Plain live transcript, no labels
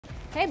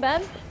Hey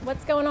bub,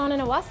 what's going on in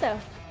Owasso?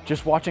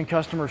 Just watching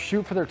customers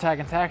shoot for their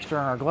tag and tax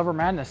during our Glover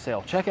Madness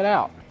sale. Check it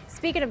out.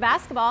 Speaking of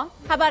basketball,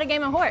 how about a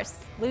game of horse?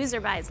 Loser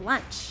buys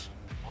lunch.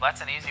 Well,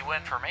 that's an easy win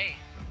for me.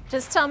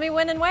 Just tell me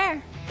when and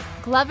where.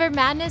 Glover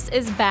Madness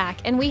is back,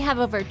 and we have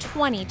over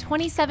 20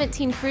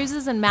 2017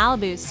 cruises in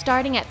Malibu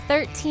starting at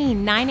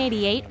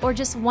 $13,988 or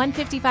just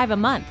 $155 a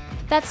month.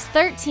 That's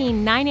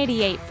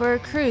 $13,988 for a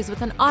cruise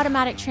with an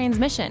automatic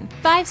transmission,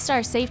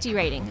 5-star safety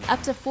rating,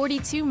 up to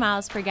 42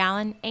 miles per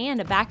gallon, and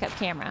a backup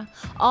camera,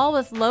 all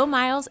with low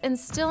miles and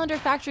still under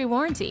factory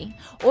warranty.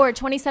 Or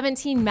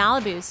 2017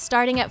 Malibus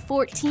starting at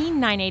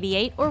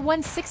 $14,988 or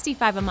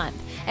 $165 a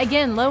month.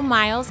 Again, low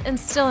miles and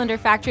still under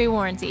factory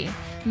warranty.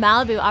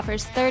 Malibu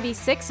offers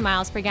 36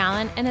 miles per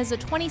gallon and is a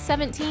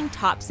 2017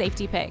 top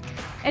safety pick.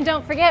 And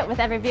don't forget, with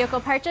every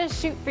vehicle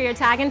purchase, shoot for your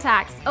tag and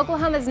tax.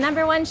 Oklahoma's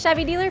 #1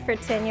 Chevy dealer for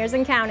 10 years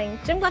and counting.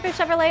 Jim Glover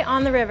Chevrolet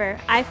on the river,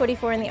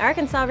 I-44 in the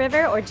Arkansas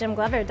River, or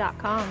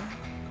jimglover.com.